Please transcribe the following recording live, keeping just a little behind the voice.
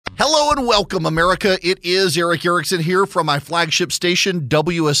Hello and welcome, America. It is Eric Erickson here from my flagship station,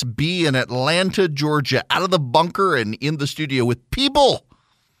 WSB in Atlanta, Georgia, out of the bunker and in the studio with people.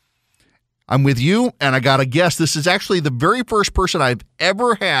 I'm with you, and I got a guest. This is actually the very first person I've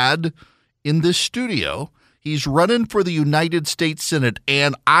ever had in this studio. He's running for the United States Senate,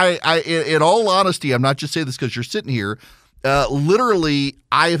 and I in all honesty, I'm not just saying this because you're sitting here. Literally,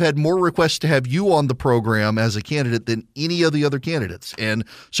 I have had more requests to have you on the program as a candidate than any of the other candidates. And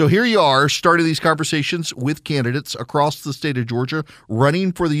so here you are, starting these conversations with candidates across the state of Georgia,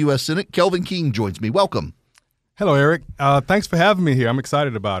 running for the U.S. Senate. Kelvin King joins me. Welcome. Hello, Eric. Thanks for having me here. I'm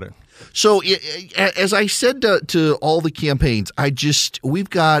excited about it. So as I said to all the campaigns, we've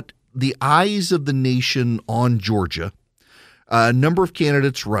got the eyes of the nation on Georgia. A number of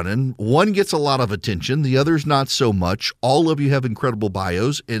candidates running. One gets a lot of attention. The others not so much. All of you have incredible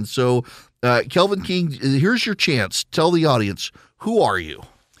bios. And so, Kelvin King, here's your chance. Tell the audience, who are you?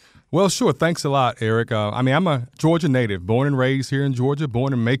 Well, sure. Thanks a lot, Eric. I'm a Georgia native, born and raised here in Georgia,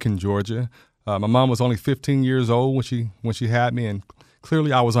 born in Macon, Georgia. My mom was only 15 years old when she had me, and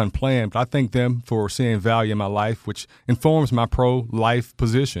clearly I was unplanned. But I thank them for seeing value in my life, which informs my pro-life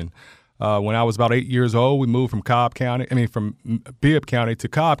position. When I was about 8 years old, we moved from Bibb County to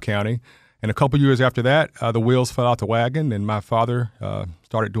Cobb County. And a couple years after that, the wheels fell out the wagon, and my father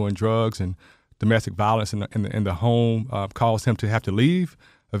started doing drugs and domestic violence in the home, caused him to have to leave.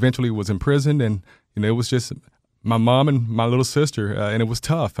 Eventually was imprisoned, and it was just my mom and my little sister, and it was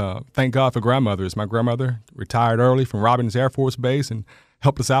tough. Thank God for grandmothers. My grandmother retired early from Robins Air Force Base and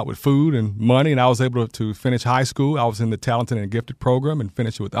helped us out with food and money, and I was able to finish high school. I was in the Talented and Gifted program and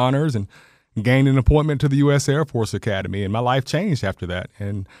finished with honors and gained an appointment to the U.S. Air Force Academy, and my life changed after that.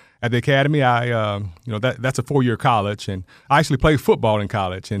 And at the academy, that's a 4-year college, and I actually played football in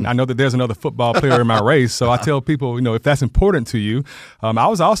college. And I know that there's another football player in my race, so I tell people, if that's important to you. I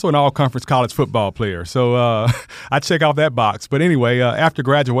was also an all-conference college football player, so I check off that box. But anyway, after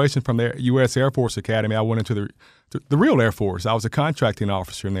graduation from the U.S. Air Force Academy, I went into the real Air Force. I was a contracting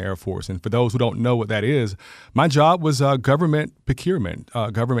officer in the Air Force. And for those who don't know what that is, my job was government procurement,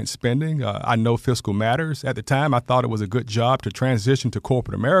 government spending. I know fiscal matters. At the time, I thought it was a good job to transition to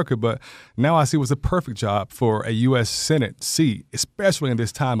corporate America, but now I see it was a perfect job for a U.S. Senate seat, especially in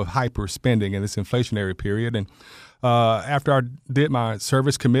this time of hyper spending in this inflationary period. And after I did my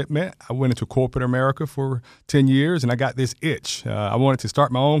service commitment, I went into corporate America for 10 years, and I got this itch. I wanted to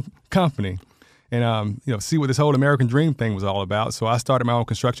start my own company. And, see what this whole American dream thing was all about. So I started my own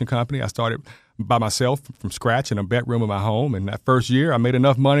construction company. I started by myself from scratch in a bedroom of my home. And that first year, I made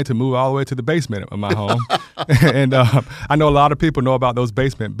enough money to move all the way to the basement of my home. And I know a lot of people know about those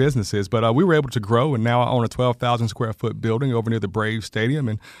basement businesses, but we were able to grow. And now I own a 12,000 square foot building over near the Braves Stadium.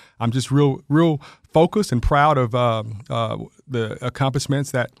 And I'm just real focused and proud of the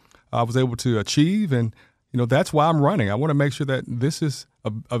accomplishments that I was able to achieve. And that's why I'm running. I want to make sure that this is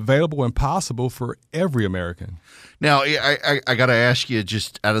available and possible for every American. Now, I got to ask you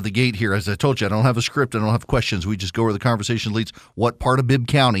just out of the gate here. As I told you, I don't have a script. I don't have questions. We just go where the conversation leads. What part of Bibb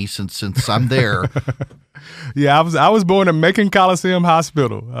County, since I'm there? Yeah, I was born in Macon Coliseum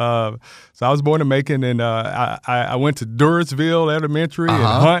Hospital. So I was born in Macon, and I went to Durisville Elementary and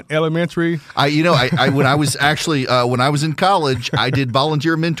Hunt Elementary. When I was in college, I did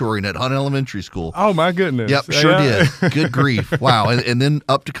volunteer mentoring at Hunt Elementary School. Oh my goodness! Yep, sure did. Good grief! Wow, and then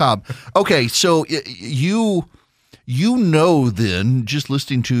up to Cobb. Okay, so you then, just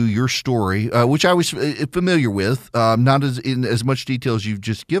listening to your story, which I was familiar with, not in as much detail as you've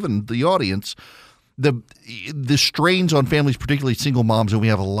just given the audience. The strains on families, particularly single moms, and we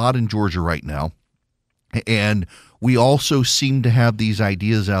have a lot in Georgia right now. And we also seem to have these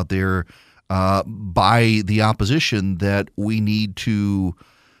ideas out there by the opposition that we need to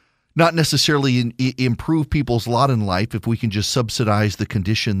not necessarily improve people's lot in life if we can just subsidize the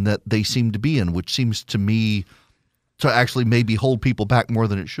condition that they seem to be in, which seems to me to actually maybe hold people back more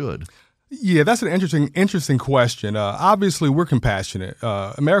than it should. Yeah, that's an interesting question. Obviously, we're compassionate.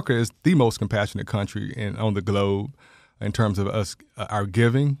 America is the most compassionate country on the globe in terms of our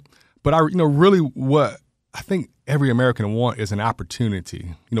giving. But really what I think every American wants is an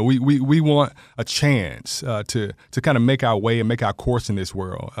opportunity. We want a chance to kind of make our way and make our course in this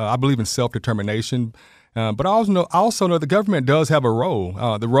world. I believe in self-determination. But I also know the government does have a role.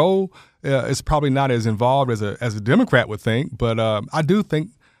 The role is probably not as involved as a Democrat would think, but I do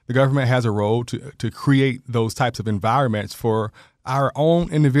think the government has a role to create those types of environments for our own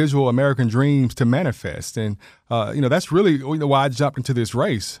individual American dreams to manifest. And, that's really why I jumped into this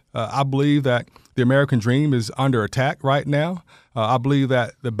race. I believe that the American dream is under attack right now. I believe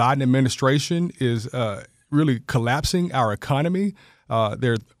that the Biden administration is really collapsing our economy.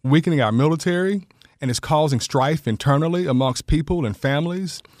 They're weakening our military, and it's causing strife internally amongst people and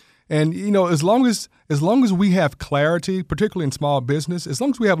families. And as long as we have clarity, particularly in small business, as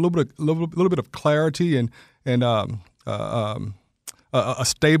long as we have a little bit of clarity and a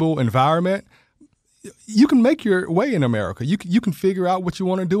stable environment, you can make your way in America. You can figure out what you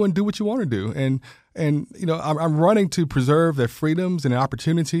want to do and do what you want to do. And I'm running to preserve their freedoms and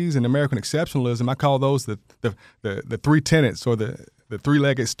opportunities and American exceptionalism. I call those the three tenets, or the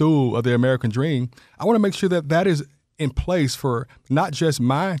three-legged stool of the American dream. I want to make sure that is in place for not just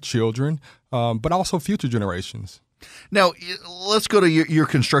my children, but also future generations. Now, let's go to your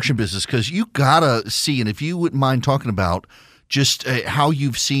construction business, because you gotta see, and if you wouldn't mind talking about just how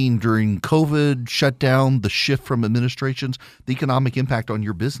you've seen during COVID shutdown, the shift from administrations, the economic impact on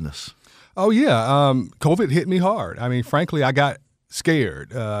your business. Oh, yeah. COVID hit me hard. I mean, frankly, I got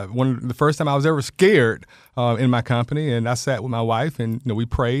scared. The first time I was ever scared in my company, and I sat with my wife, and we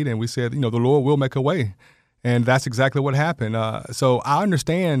prayed, and we said, the Lord will make a way. And that's exactly what happened. So I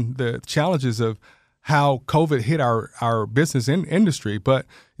understand the challenges of how COVID hit our business industry. But,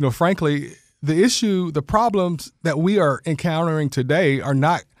 frankly, the problems that we are encountering today are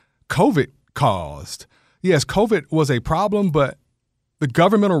not COVID caused. Yes, COVID was a problem, but the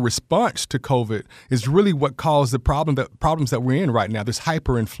governmental response to COVID is really what caused the problems that we're in right now. This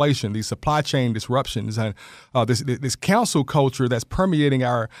hyperinflation, these supply chain disruptions, and this council culture that's permeating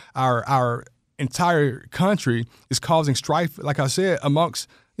our entire country is causing strife, like I said, amongst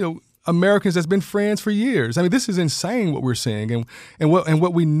Americans that's been friends for years. I mean, this is insane what we're seeing, and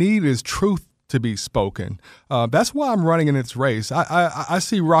what we need is truth to be spoken. That's why I'm running in this race. I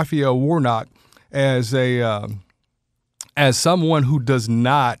see Raphael Warnock as someone who does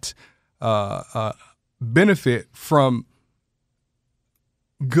not benefit from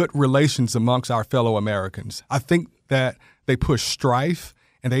good relations amongst our fellow Americans. I think that they push strife,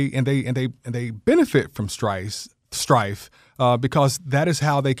 and they benefit from strife because that is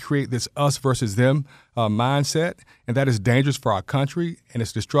how they create this us versus them mindset, and that is dangerous for our country, and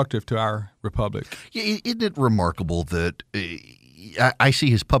it's destructive to our republic. Yeah, isn't it remarkable that I see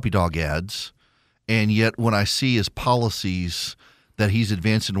his puppy dog ads, and yet when I see his policies that he's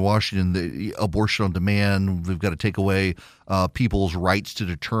advanced in Washington, the abortion on demand, we've got to take away people's rights to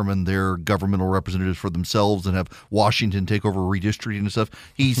determine their governmental representatives for themselves and have Washington take over redistricting and stuff.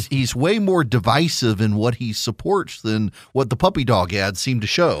 He's way more divisive in what he supports than what the puppy dog ads seem to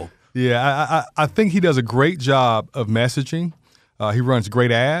show. Yeah, I think he does a great job of messaging. He runs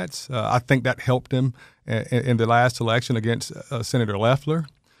great ads. I think that helped him in the last election against Senator Loeffler.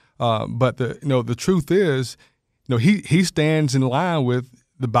 But the truth is, he stands in line with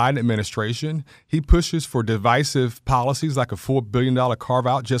the Biden administration. He pushes for divisive policies like a $4 billion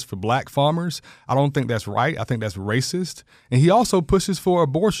carve-out just for black farmers. I don't think that's right. I think that's racist. And he also pushes for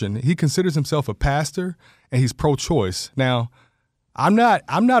abortion. He considers himself a pastor, and he's pro-choice. Now, I'm not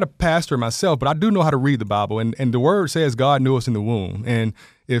a pastor myself, but I do know how to read the Bible, and the Word says God knew us in the womb. And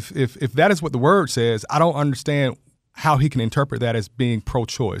if that is what the Word says, I don't understand how he can interpret that as being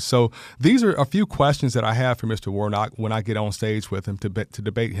pro-choice. So these are a few questions that I have for Mr. Warnock when I get on stage with him to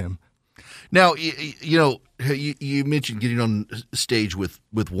debate him. Now, you mentioned getting on stage with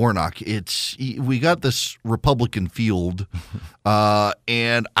Warnock. We got this Republican field,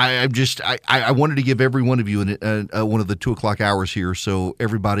 and I wanted to give every one of you one of the 2 o'clock hours here, so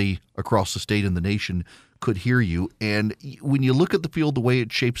everybody across the state and the nation could hear you. And when you look at the field, the way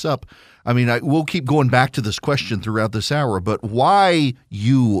it shapes up, I mean, we'll keep going back to this question throughout this hour, but why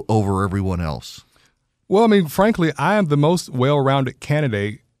you over everyone else? Well, I mean, frankly, I am the most well-rounded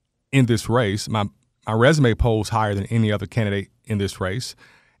candidate in this race. My resume polls higher than any other candidate in this race.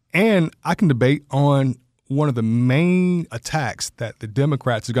 And I can debate on one of the main attacks that the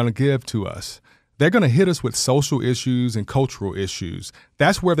Democrats are going to give to us. They're going to hit us with social issues and cultural issues.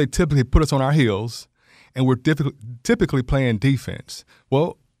 That's where they typically put us on our heels, and we're typically playing defense.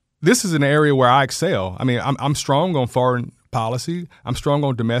 Well, this is an area where I excel. I mean, I'm strong on foreign policy. I'm strong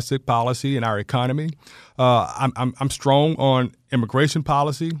on domestic policy and our economy. I'm strong on immigration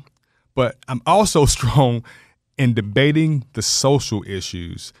policy, but I'm also strong in debating the social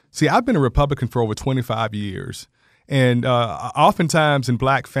issues. See, I've been a Republican for over 25 years, and oftentimes in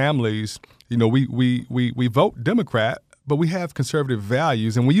black families, we vote Democrat, but we have conservative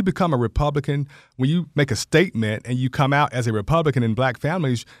values. And when you become a Republican, when you make a statement and you come out as a Republican in black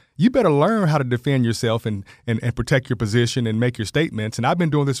families, you better learn how to defend yourself and protect your position and make your statements. And I've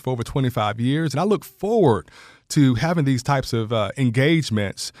been doing this for over 25 years, and I look forward to having these types of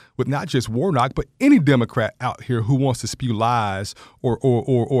engagements with not just Warnock, but any Democrat out here who wants to spew lies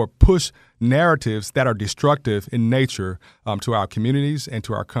or push narratives that are destructive in nature to our communities and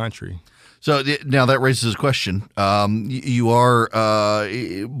to our country. So now that raises a question. You are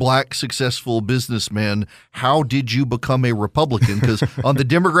a black, successful businessman. How did you become a Republican? Because on the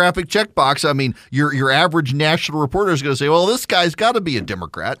demographic checkbox, I mean, your average national reporter is going to say, well, this guy's got to be a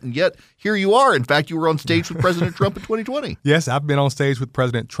Democrat. And yet here you are. In fact, you were on stage with President Trump in 2020. Yes, I've been on stage with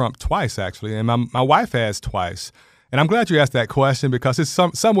President Trump twice, actually. And my wife has twice. And I'm glad you asked that question because it's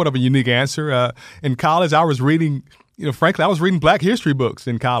somewhat of a unique answer. In college, I was reading frankly, I was reading Black history books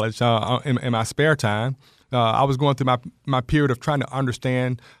in college in my spare time. I was going through my period of trying to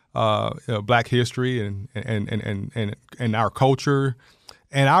understand Black history and our culture.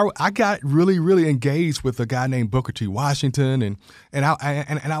 And I got really, really engaged with a guy named Booker T. Washington, and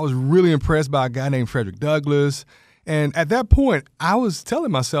I was really impressed by a guy named Frederick Douglass. And at that point, I was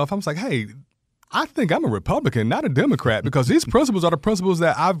telling myself, I was like, hey, I think I'm a Republican, not a Democrat, because these principles are the principles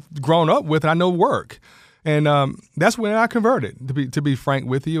that I've grown up with and I know work. And that's when I converted, to be frank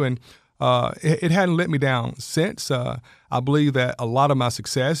with you. And it hadn't let me down since. I believe that a lot of my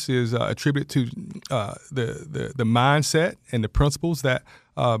success is attributed to the mindset and the principles that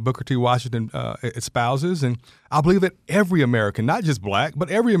Booker T. Washington espouses. And I believe that every American, not just black, but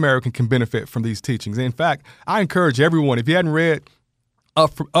every American can benefit from these teachings. And in fact, I encourage everyone, if you hadn't read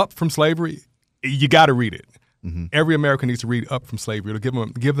Up From Slavery, you got to read it. Mm-hmm. Every American needs to read Up From Slavery. It'll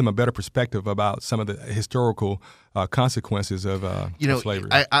give them a better perspective about some of the historical consequences of slavery.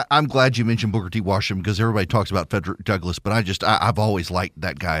 I'm glad you mentioned Booker T. Washington because everybody talks about Frederick Douglass, but I've always liked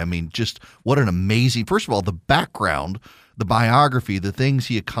that guy. I mean, just what an amazing, first of all, the background, the biography, the things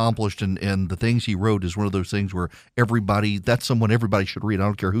he accomplished and the things he wrote is one of those things where that's someone everybody should read. I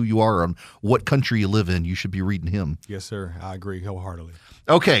don't care who you are or what country you live in, you should be reading him. Yes, sir. I agree wholeheartedly.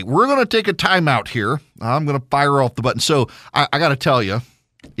 Okay, we're going to take a timeout here. I'm going to fire off the button. So I got to tell you,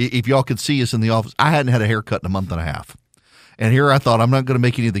 if y'all could see us in the office, I hadn't had a haircut in a month and a half. And here I thought I'm not going to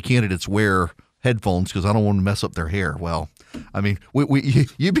make any of the candidates wear headphones because I don't want to mess up their hair. Well, I mean,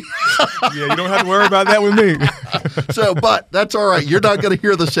 you be yeah, you don't have to worry about that with me. But that's all right. You're not going to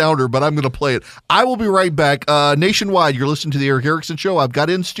hear the sounder, but I'm going to play it. I will be right back. Nationwide, you're listening to the Eric Erickson Show. I've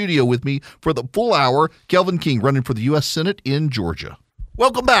got in studio with me for the full hour, Kelvin King, running for the U.S. Senate in Georgia.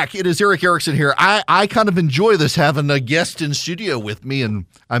 Welcome back. It is Eric Erickson here. I kind of enjoy this, having a guest in studio with me. And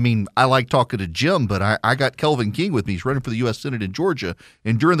I mean, I like talking to Jim, but I got Kelvin King with me. He's running for the U.S. Senate in Georgia.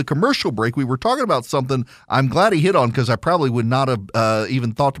 And during the commercial break, we were talking about something I'm glad he hit on because I probably would not have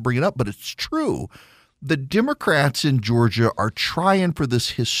even thought to bring it up, but it's true. The Democrats in Georgia are trying for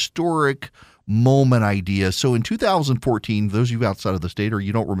this historic moment idea. So in 2014, those of you outside of the state or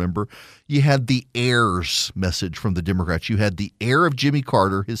you don't remember, you had the heirs message from the Democrats. You had the heir of Jimmy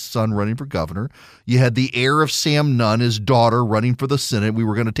Carter, his son, running for governor. You had the heir of Sam Nunn, his daughter, running for the Senate. We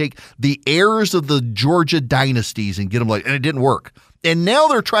were going to take the heirs of the Georgia dynasties and get them and it didn't work. And now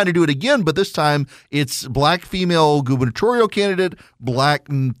they're trying to do it again, but this time it's black female gubernatorial candidate,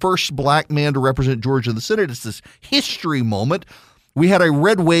 first black man to represent Georgia in the Senate. It's this history moment. We had a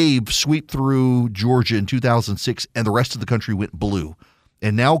red wave sweep through Georgia in 2006, and the rest of the country went blue.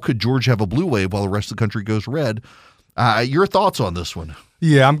 And now could Georgia have a blue wave while the rest of the country goes red? Your thoughts on this one?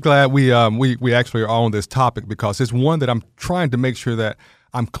 Yeah, I'm glad we actually are on this topic because it's one that I'm trying to make sure that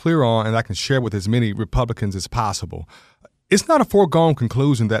I'm clear on and I can share with as many Republicans as possible. It's not a foregone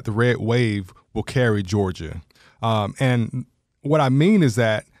conclusion that the red wave will carry Georgia. And what I mean is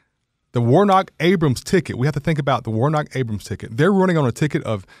that the Warnock-Abrams ticket, we have to think about the Warnock-Abrams ticket. They're running on a ticket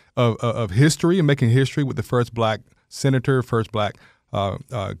of history and making history with the first black senator, first black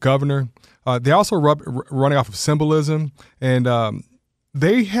governor. They're also running off of symbolism, and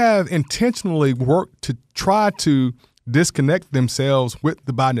they have intentionally worked to try to disconnect themselves with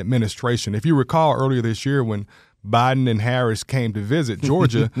the Biden administration. If you recall earlier this year when Biden and Harris came to visit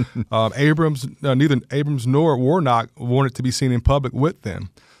Georgia, neither Abrams nor Warnock wanted to be seen in public with them.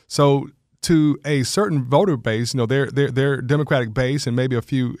 So to a certain voter base, their Democratic base and maybe a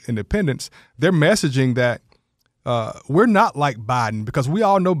few independents, they're messaging that we're not like Biden because we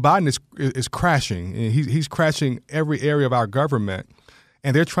all know Biden is crashing. He's crashing every area of our government,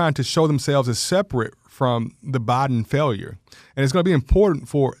 and they're trying to show themselves as separate from the Biden failure. And it's going to be important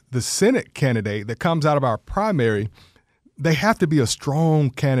for the Senate candidate that comes out of our primary. They have to be a strong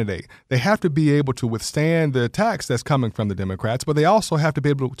candidate. They have to be able to withstand the attacks that's coming from the Democrats, but they also have to be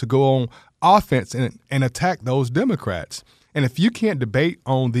able to go on offense and attack those Democrats. And if you can't debate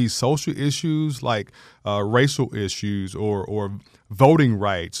on these social issues like racial issues or voting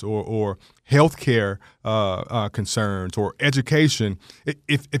rights or healthcare concerns or education,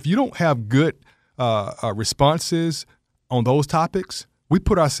 if you don't have good responses on those topics, we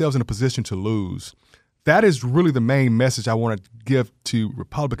put ourselves in a position to lose. That is really the main message I want to give to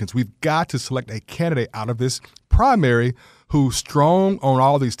Republicans. We've got to select a candidate out of this primary who's strong on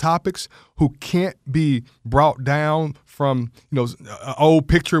all these topics, who can't be brought down from, an old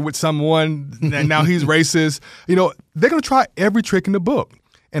picture with someone and now he's racist. They're going to try every trick in the book.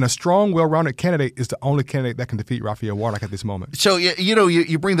 And a strong, well-rounded candidate is the only candidate that can defeat Raphael Warnock at this moment. So,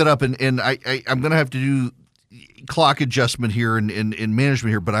 you bring that up, and I'm going to have to do clock adjustment here and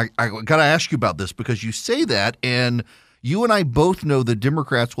management here, but I got to ask you about this because you say that, and you and I both know the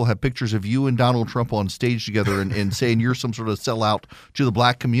Democrats will have pictures of you and Donald Trump on stage together and saying you're some sort of sellout to the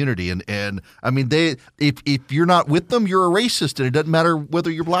black community. And I mean, if you're not with them, you're a racist, and it doesn't matter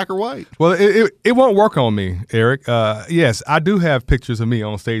whether you're black or white. Well, it won't work on me, Eric. Yes, I do have pictures of me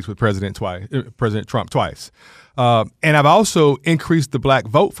on stage with President Trump twice. And I've also increased the black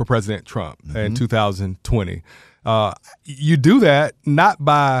vote for President Trump in 2020. You do that not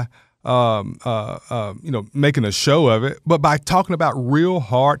by making a show of it, but by talking about real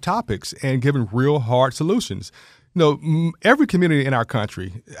hard topics and giving real hard solutions. Every community in our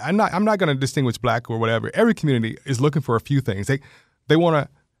country, I'm not going to distinguish black or whatever. Every community is looking for a few things. They want to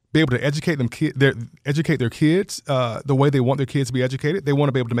be able to educate their kids the way they want their kids to be educated. They want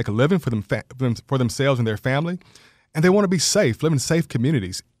to be able to make a living for themselves and their family, and they want to be safe, live in safe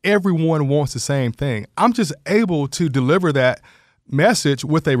communities. Everyone wants the same thing. I'm just able to deliver that message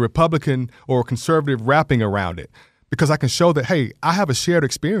with a Republican or conservative wrapping around it, because I can show that, hey, I have a shared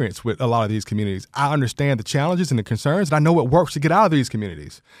experience with a lot of these communities. I understand the challenges and the concerns, and I know what works to get out of these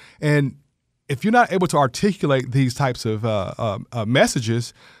communities. And if you're not able to articulate these types of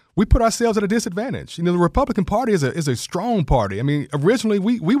messages, we put ourselves at a disadvantage. The Republican Party is a strong party. I mean, originally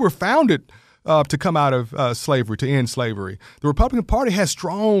we were founded to come out of slavery, to end slavery. The Republican Party has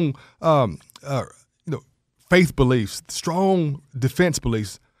strong faith beliefs, strong defense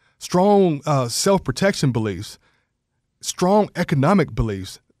beliefs, strong self-protection beliefs, strong economic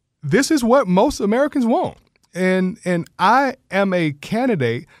beliefs. This is what most Americans want. And I am a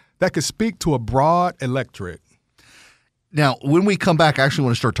candidate that could speak to a broad electorate. Now, when we come back, I actually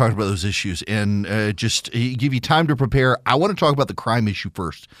want to start talking about those issues and just give you time to prepare. I want to talk about the crime issue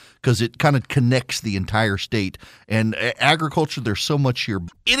first because it kind of connects the entire state. And agriculture, there's so much here.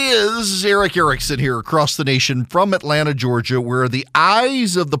 It is Eric Erickson here across the nation from Atlanta, Georgia, where the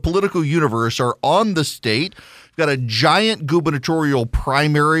eyes of the political universe are on the state. We've got a giant gubernatorial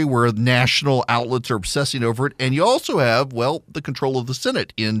primary where national outlets are obsessing over it. And you also have, the control of the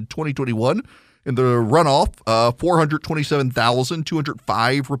Senate in 2021. In the runoff,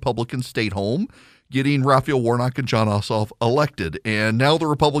 427,205 Republicans stayed home, getting Raphael Warnock and Jon Ossoff elected. And now the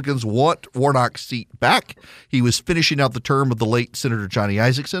Republicans want Warnock's seat back. He was finishing out the term of the late Senator Johnny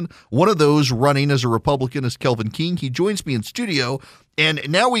Isakson. One of those running as a Republican is Kelvin King. He joins me in studio. And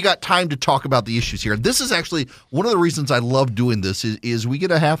now we got time to talk about the issues here. This is actually one of the reasons I love doing this is we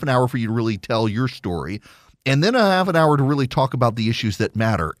get a half an hour for you to really tell your story, and then a half an hour to really talk about the issues that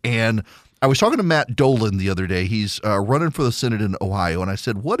matter. And I was talking to Matt Dolan the other day. He's running for the Senate in Ohio. And I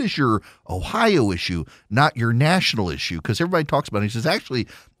said, what is your Ohio issue, not your national issue? Because everybody talks about it. He says, actually,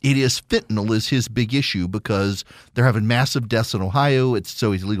 it is fentanyl is his big issue because they're having massive deaths in Ohio.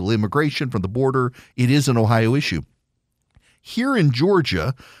 So it's illegal immigration from the border. It is an Ohio issue. Here in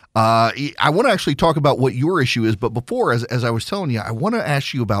Georgia, I want to actually talk about what your issue is. But before, as I was telling you, I want to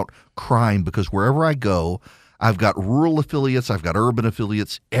ask you about crime because wherever I go, I've got rural affiliates. I've got urban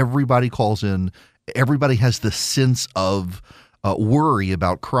affiliates. Everybody calls in. Everybody has the sense of worry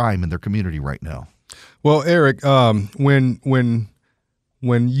about crime in their community right now. Well, Eric, when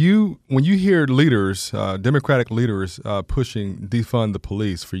you hear leaders, Democratic leaders, pushing defund the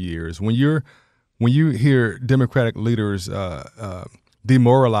police for years, when you hear Democratic leaders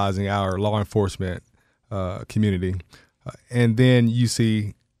demoralizing our law enforcement community, and then you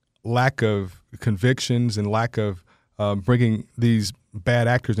see lack of convictions and lack of bringing these bad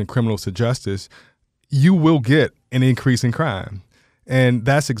actors and criminals to justice, you will get an increase in crime. And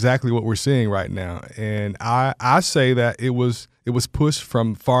that's exactly what we're seeing right now. And I say that it was pushed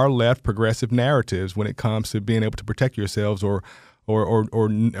from far left progressive narratives when it comes to being able to protect yourselves or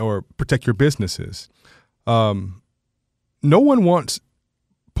protect your businesses. No one wants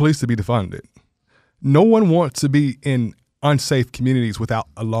police to be defunded. No one wants to be in unsafe communities without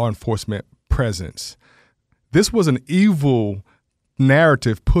a law enforcement presence. This was an evil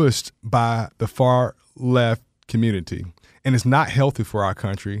narrative pushed by the far left community, and it's not healthy for our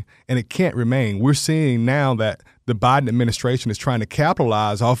country, and it can't remain. We're seeing now that the Biden administration is trying to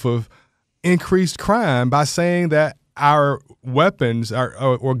capitalize off of increased crime by saying that our weapons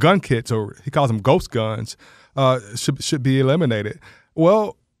or gun kits, or he calls them ghost guns, should be eliminated.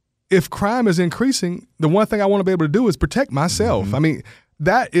 Well, if crime is increasing, the one thing I want to be able to do is protect myself. Mm-hmm. I mean,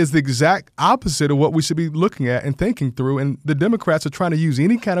 that is the exact opposite of what we should be looking at and thinking through. And the Democrats are trying to use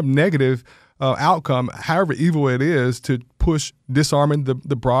any kind of negative outcome, however evil it is, to push disarming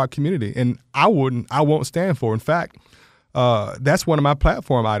the broad community. And I won't stand for. In fact, that's one of my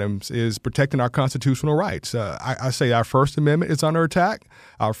platform items, is protecting our constitutional rights. I say our First Amendment is under attack,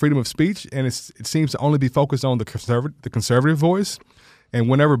 our freedom of speech, and it seems to only be focused on the conservative voice. And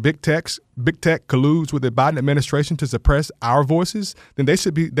whenever big tech colludes with the Biden administration to suppress our voices, then they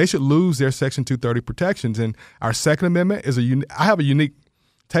should lose their Section 230 protections. And our Second Amendment I have a unique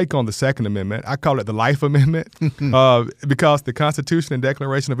take on the Second Amendment. I call it the Life Amendment because the Constitution and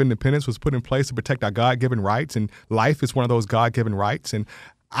Declaration of Independence was put in place to protect our God-given rights, and life is one of those God-given rights. And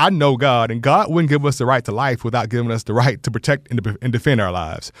I know God, and God wouldn't give us the right to life without giving us the right to protect and defend our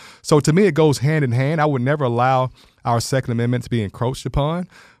lives. So to me, it goes hand in hand. I would never allow our Second Amendment to be encroached upon.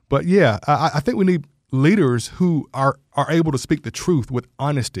 But yeah, I think we need leaders who are able to speak the truth with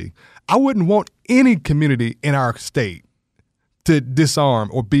honesty. I wouldn't want any community in our state to disarm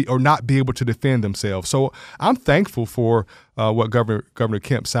or not be able to defend themselves. So I'm thankful for what Governor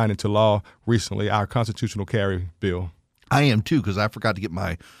Kemp signed into law recently, our constitutional carry bill. I am too, because I forgot to get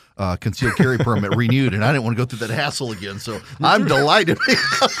my concealed carry permit renewed, and I didn't want to go through that hassle again. So I'm delighted.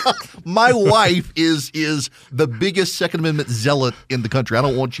 My wife is the biggest Second Amendment zealot in the country. I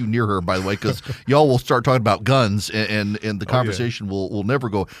don't want you near her, by the way, because y'all will start talking about guns, and the conversation will never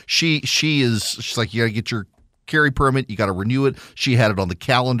go. She's like, you got to get your carry permit, you got to renew it. She had it on the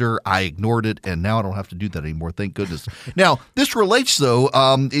calendar. I ignored it, and now I don't have to do that anymore. Thank goodness. Now, this relates, though,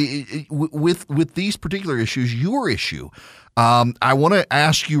 with these particular issues, your issue. I want to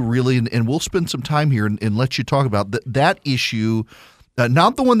ask you really, and we'll spend some time here and let you talk about that issue,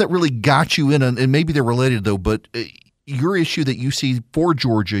 not the one that really got you in, and maybe they're related, though, but your issue that you see for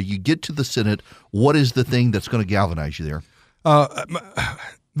Georgia. You get to the Senate. What is the thing that's going to galvanize you there?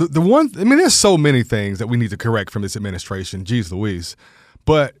 The one, I mean, there's so many things that we need to correct from this administration. Geez Louise.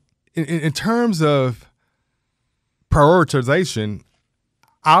 But in terms of prioritization,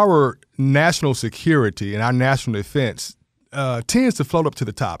 our national security and our national defense tends to float up to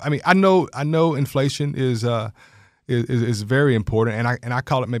the top. I mean, I know inflation is very important, and I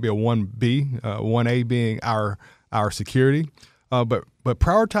call it maybe a 1B, 1A being our security. But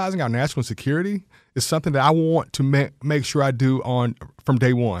prioritizing our national security is something that I want to make sure I do from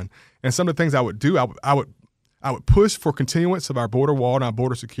day one. And some of the things I would do, I would push for continuance of our border wall and our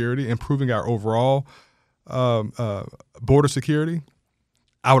border security, improving our overall border security.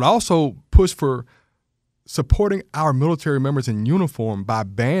 I would also push for supporting our military members in uniform by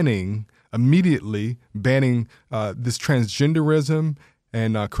immediately banning this transgenderism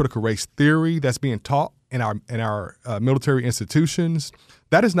and critical race theory that's being taught in our military institutions.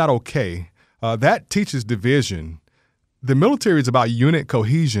 That is not okay. That teaches division. The military is about unit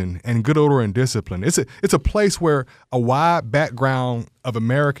cohesion and good order and discipline. It's a place where a wide background of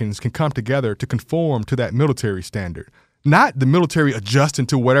Americans can come together to conform to that military standard, not the military adjusting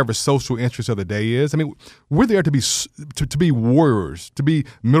to whatever social interest of the day is. I mean, we're there to be warriors, to be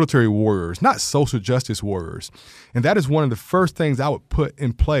military warriors, not social justice warriors. And that is one of the first things I would put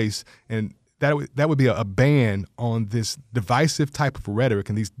in place, and that would be a ban on this divisive type of rhetoric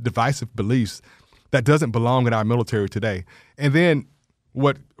and these divisive beliefs that doesn't belong in our military today. And then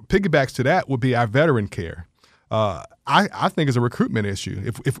what piggybacks to that would be our veteran care. I think is a recruitment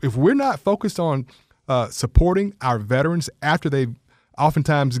issue. If we're not focused on supporting our veterans after they've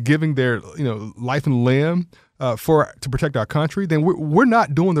oftentimes giving their life and limb to protect our country, then we're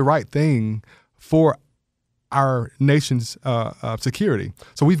not doing the right thing for our nation's security.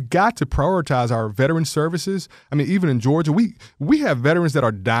 So we've got to prioritize our veteran services. I mean, even in Georgia, we have veterans that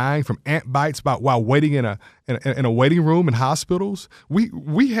are dying from ant bites while waiting in a waiting room in hospitals.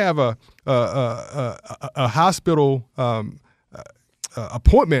 We have a hospital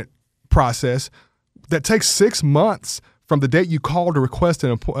appointment process that takes 6 months from the date you call to request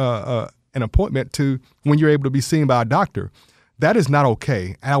an appointment to when you're able to be seen by a doctor. That is not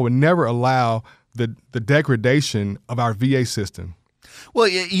okay, and I would never allow the degradation of our VA system. Well,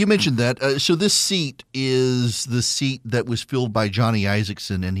 you mentioned that. So this seat is the seat that was filled by Johnny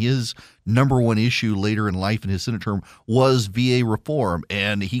Isaacson, and his number one issue later in life in his Senate term was VA reform.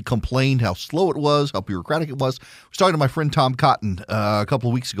 And he complained how slow it was, how bureaucratic it was. I was talking to my friend Tom Cotton a couple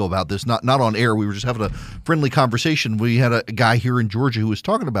of weeks ago about this, not on air. We were just having a friendly conversation. We had a guy here in Georgia who was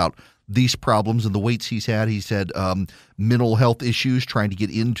talking about these problems and the waits he's had. He's had mental health issues trying to get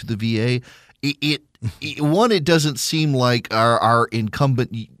into the VA. It doesn't seem like our incumbent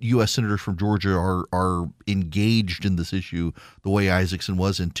U.S. senators from Georgia are engaged in this issue the way Isaacson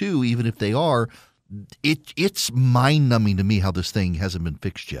was. And two, even if they are, it's mind-numbing to me how this thing hasn't been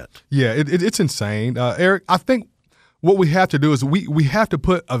fixed yet. Yeah, it's insane. Eric, I think what we have to do is we have to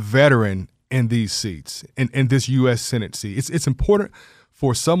put a veteran in these seats, in this U.S. Senate seat. It's important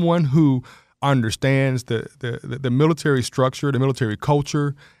for someone who understands the military structure, the military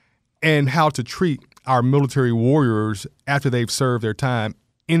culture, and how to treat our military warriors after they've served their time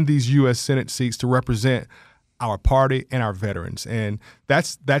in these U.S. Senate seats to represent our party and our veterans. And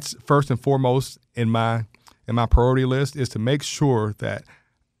that's first and foremost in my priority list, is to make sure that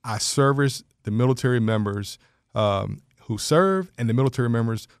I service the military members who serve and the military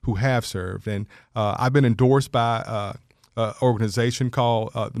members who have served. And I've been endorsed by an organization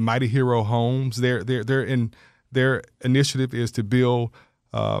called the Mighty Hero Homes. Their initiative is to build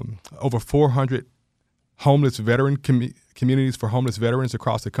over 400 homeless veteran communities for homeless veterans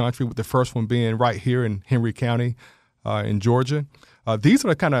across the country, with the first one being right here in Henry County in Georgia. These are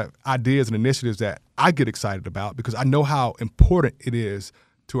the kind of ideas and initiatives that I get excited about because I know how important it is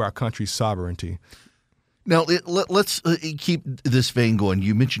to our country's sovereignty. Now, let's keep this vein going.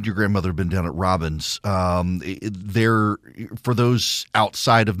 You mentioned your grandmother had been down at Robbins. For those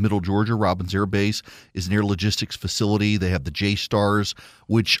outside of Middle Georgia, Robbins Air Base is an air logistics facility. They have the J-Stars,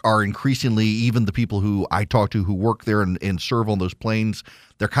 which are increasingly, even the people who I talk to who work there and serve on those planes,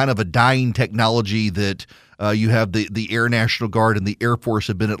 they're kind of a dying technology that you have the Air National Guard and the Air Force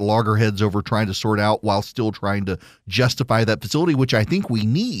have been at loggerheads over trying to sort out while still trying to justify that facility, which I think we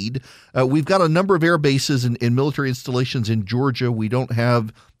need. We've got a number of air bases and military installations in Georgia. We don't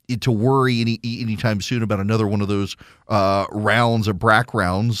have to worry anytime soon about another one of those rounds of BRAC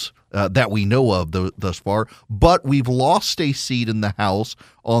rounds that we know of thus far. But we've lost a seat in the House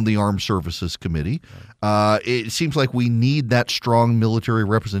on the Armed Services Committee. It seems like we need that strong military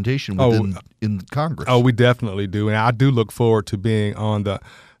representation in Congress. Oh, we definitely do. And I do look forward to being on the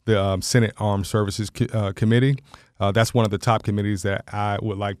Senate Armed Services Committee. That's one of the top committees that I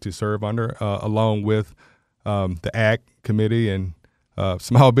would like to serve under, along with the Ag Committee and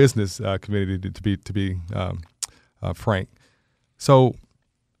Small Business Committee, to be frank. So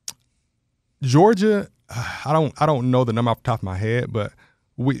Georgia, I don't know the number off the top of my head, but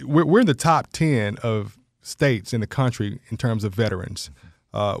we're in the top 10 of states in the country in terms of veterans.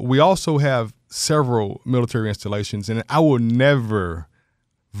 We also have several military installations, and I will never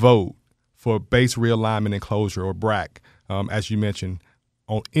vote for base realignment and closure, or BRAC, as you mentioned,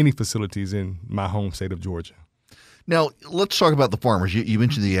 on any facilities in my home state of Georgia. Now, let's talk about the farmers. You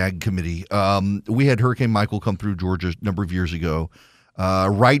mentioned the Ag Committee. We had Hurricane Michael come through Georgia a number of years ago,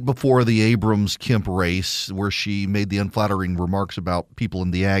 right before the Abrams-Kemp race, where she made the unflattering remarks about people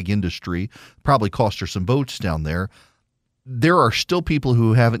in the ag industry. Probably cost her some votes down there. There are still people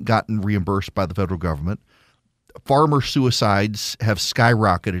who haven't gotten reimbursed by the federal government. Farmer suicides have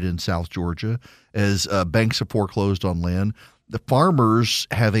skyrocketed in South Georgia as banks have foreclosed on land. The farmers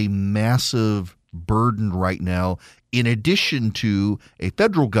have a massive burden right now, in addition to a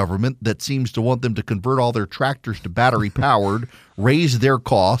federal government that seems to want them to convert all their tractors to battery-powered, raise their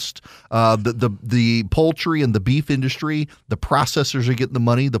cost. The poultry and the beef industry, the processors are getting the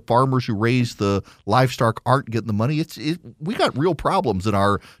money. The farmers who raise the livestock aren't getting the money. We got real problems in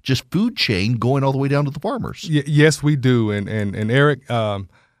our just food chain going all the way down to the farmers. Yes, we do. And Eric,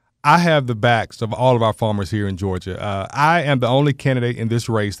 I have the backs of all of our farmers here in Georgia. I am the only candidate in this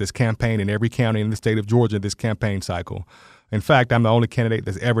race that's campaigned in every county in the state of Georgia this campaign cycle. In fact, I'm the only candidate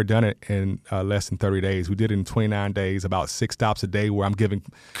that's ever done it in less than 30 days. We did it in 29 days, about 6 stops a day, where I'm giving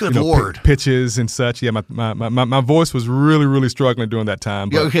pitches and such. Yeah, my voice was really, really struggling during that time.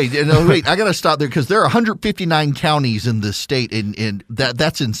 But. Yeah, okay, no, wait, I got to stop there because there are 159 counties in this state, and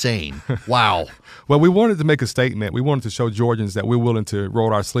that's insane. Wow. Well, we wanted to make a statement. We wanted to show Georgians that we're willing to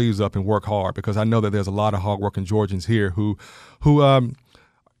roll our sleeves up and work hard, because I know that there's a lot of hardworking Georgians here who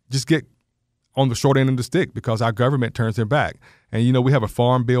just get on the short end of the stick because our government turns their back. And, we have a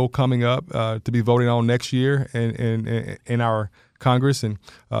farm bill coming up to be voting on next year in our Congress, and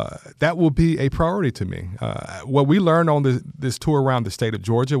that will be a priority to me. What we learned on this tour around the state of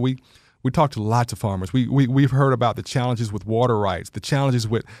Georgia, we We talk to lots of farmers. We've heard about the challenges with water rights, the challenges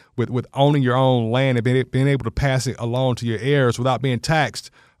with owning your own land and being able to pass it along to your heirs without being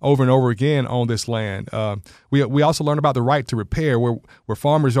taxed over and over again on this land. We also learn about the right to repair, where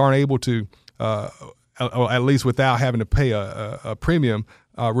farmers aren't able to, or at least without having to pay a premium,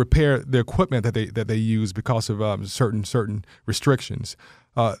 repair the equipment that they use because of certain restrictions.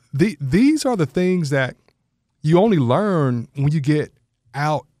 These are the things that you only learn when you get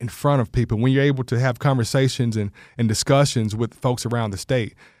out in front of people, when you're able to have conversations and discussions with folks around the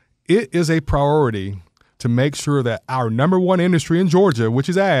state. It is a priority to make sure that our number one industry in Georgia, which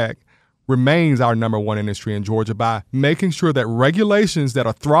is ag, remains our number one industry in Georgia by making sure that regulations that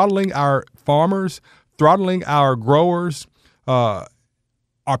are throttling our farmers, throttling our growers, are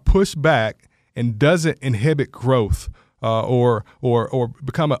pushed back and doesn't inhibit growth or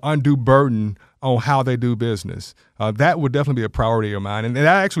become an undue burden on how they do business. That would definitely be a priority of mine. And that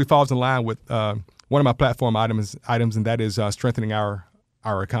actually falls in line with one of my platform items, and that is strengthening our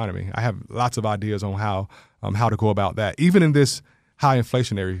economy. I have lots of ideas on how to go about that, even in this high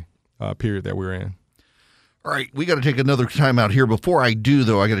inflationary period that we're in. All right, we got to take another time out here. Before I do,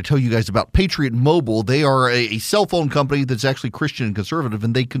 though, I got to tell you guys about Patriot Mobile. They are a cell phone company that's actually Christian and conservative,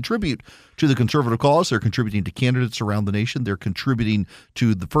 and they contribute to the conservative cause. They're contributing to candidates around the nation. They're contributing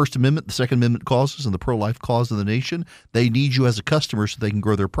to the First Amendment, the Second Amendment causes, and the pro-life cause of the nation. They need you as a customer so they can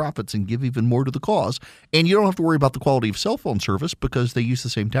grow their profits and give even more to the cause. And you don't have to worry about the quality of cell phone service because they use the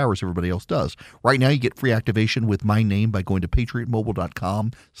same towers everybody else does. Right now, you get free activation with my name by going to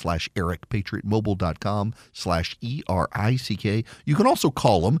patriotmobile.com/Eric, patriotmobile.com/ERICK. You can also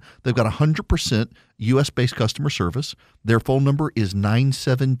call them. They've got 100% U.S.-based customer service. Their phone number is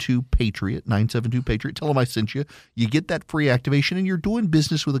 972-PATRIOT, 972-PATRIOT. Tell them I sent you. You get that free activation, and you're doing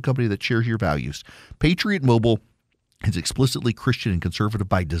business with a company that shares your values. Patriot Mobile is explicitly Christian and conservative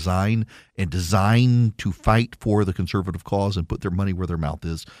by design and designed to fight for the conservative cause and put their money where their mouth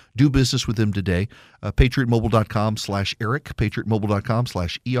is. Do business with them today. patriotmobile.com/Eric,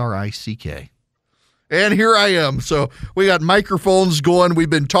 patriotmobile.com/ERICK. And here I am. So we got microphones going. We've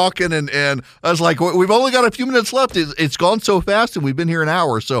been talking, and I was like, we've only got a few minutes left. It's gone so fast, and we've been here an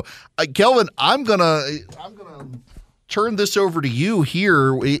hour. So, Kelvin, I'm gonna turn this over to you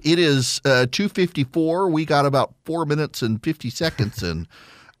here. It is 2:54. We got about 4 minutes and 50 seconds, and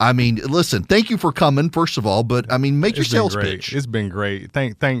I mean, listen. Thank you for coming, first of all. But I mean, make your sales pitch. It's been great.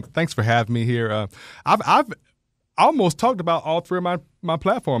 Thanks for having me here. I've almost talked about all three of my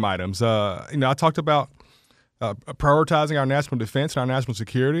platform items. I talked about prioritizing our national defense and our national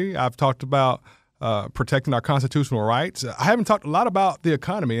security. I've talked about protecting our constitutional rights. I haven't talked a lot about the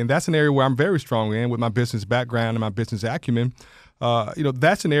economy, and that's an area where I'm very strong in with my business background and my business acumen.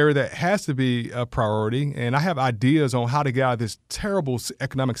 That's an area that has to be a priority, and I have ideas on how to get out of this terrible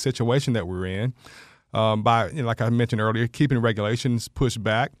economic situation that we're in by, like I mentioned earlier, keeping regulations pushed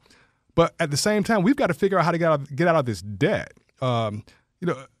back. But at the same time, we've got to figure out how to get out of this debt.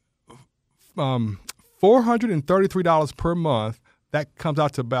 $433 per month, that comes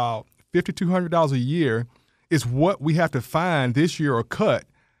out to about $5,200 a year, is what we have to find this year or cut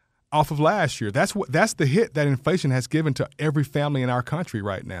off of last year. That's the hit that inflation has given to every family in our country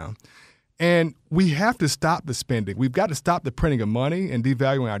right now. And we have to stop the spending. We've got to stop the printing of money and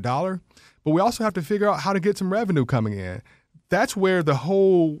devaluing our dollar. But we also have to figure out how to get some revenue coming in. That's where the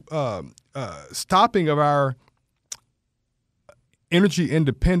whole stopping of our energy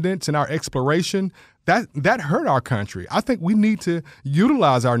independence and our exploration, that hurt our country. I think we need to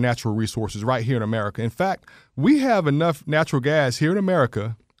utilize our natural resources right here in America. In fact, we have enough natural gas here in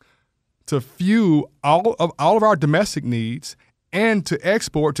America to fuel all of our domestic needs and to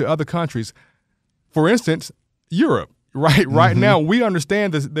export to other countries. For instance, Europe. Right now, we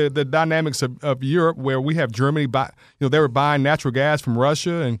understand the dynamics of Europe, where we have Germany they were buying natural gas from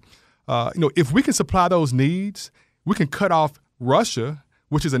Russia, and if we can supply those needs, we can cut off Russia,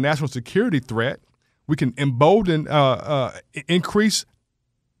 which is a national security threat. We can embolden, increase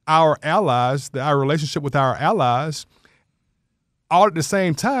our allies, our relationship with our allies. All at the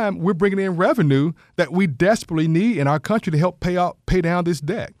same time, we're bringing in revenue that we desperately need in our country to help pay down this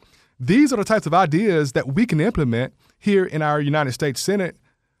debt. These are the types of ideas that we can implement here in our United States Senate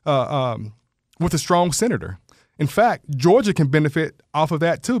with a strong senator. In fact, Georgia can benefit off of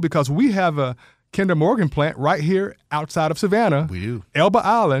that too, because we have a Kinder Morgan plant right here outside of Savannah. We do. Elba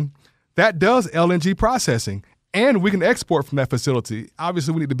Island, that does LNG processing, and we can export from that facility.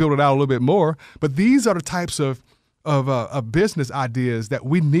 Obviously, we need to build it out a little bit more, but these are the types of business ideas that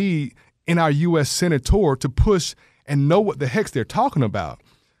we need in our U.S. senator to push and know what the heck they're talking about.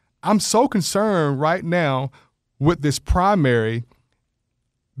 I'm so concerned right now with this primary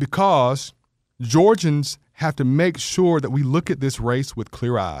because Georgians have to make sure that we look at this race with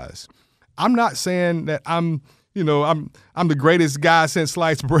clear eyes. I'm not saying that I'm the greatest guy since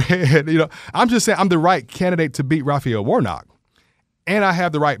sliced bread. I'm just saying I'm the right candidate to beat Raphael Warnock. And I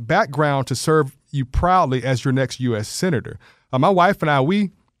have the right background to serve you proudly as your next U.S. Senator. My wife and I,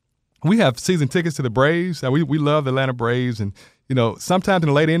 we have season tickets to the Braves. We love the Atlanta Braves. And, sometimes in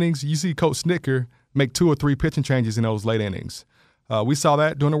the late innings, you see Coach Snicker make 2 or 3 pitching changes in those late innings. We saw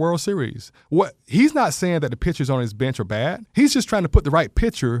that during the World Series. He's not saying that the pitchers on his bench are bad. He's just trying to put the right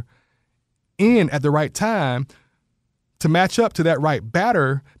pitcher in at the right time to match up to that right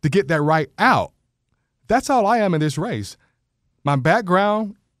batter to get that right out. That's all I am in this race. My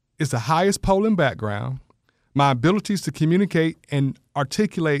background is the highest polling background. My abilities to communicate and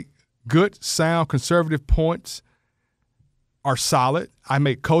articulate good, sound, conservative points are solid. I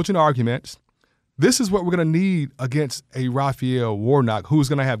make cogent arguments. This is what we're going to need against a Raphael Warnock who's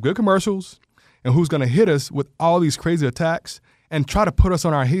going to have good commercials and who's going to hit us with all these crazy attacks and try to put us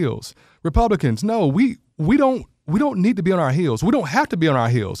on our heels. Republicans, no, we don't need to be on our heels. We don't have to be on our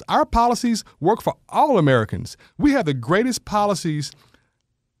heels. Our policies work for all Americans. We have the greatest policies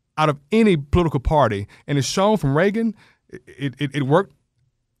out of any political party, and it's shown from Reagan. It worked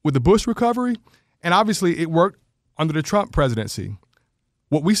with the Bush recovery, and obviously it worked under the Trump presidency.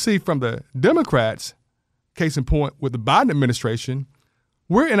 What we see from the Democrats, case in point with the Biden administration,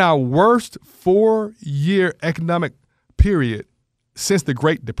 we're in our worst 4-year economic period since the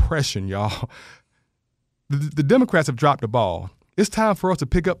Great Depression, y'all. The Democrats have dropped the ball. It's time for us to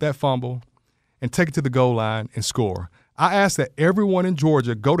pick up that fumble and take it to the goal line and score. I ask that everyone in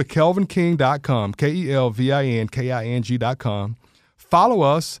Georgia go to kelvinking.com, KelvinKing.com. Follow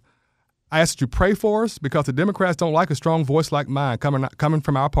us. I ask that you pray for us because the Democrats don't like a strong voice like mine coming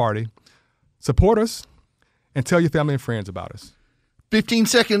from our party. Support us and tell your family and friends about us. 15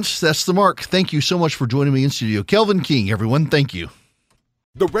 seconds. That's the mark. Thank you so much for joining me in studio. Kelvin King, everyone. Thank you.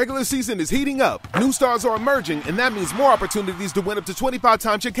 The regular season is heating up. New stars are emerging, and that means more opportunities to win up to 25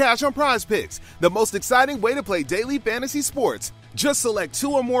 times your cash on Prize Picks, the most exciting way to play daily fantasy sports. Just select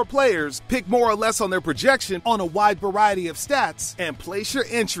 2 or more players, pick more or less on their projection on a wide variety of stats, and place your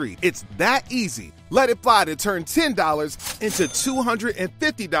entry. It's that easy. Let it fly to turn $10 into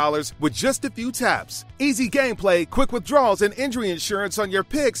 $250 with just a few taps. Easy gameplay, quick withdrawals, and injury insurance on your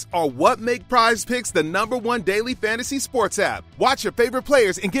picks are what make Prize Picks the #1 daily fantasy sports app. Watch your favorite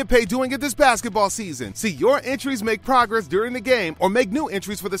players and get paid doing it this basketball season. See your entries make progress during the game or make new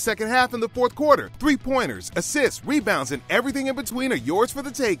entries for the second half and the fourth quarter. 3-pointers, assists, rebounds, and everything in between are yours for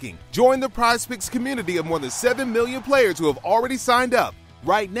the taking. Join the Prize Picks community of more than 7 million players who have already signed up.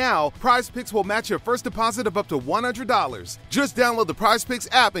 Right now, Prize Picks will match your first deposit of up to $100. Just download the Prize Picks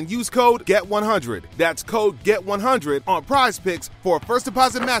app and use code GET100. That's code GET100 on Prize Picks for a first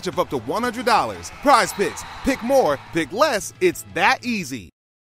deposit match of up to $100. Prize Picks. Pick more, pick less. It's that easy.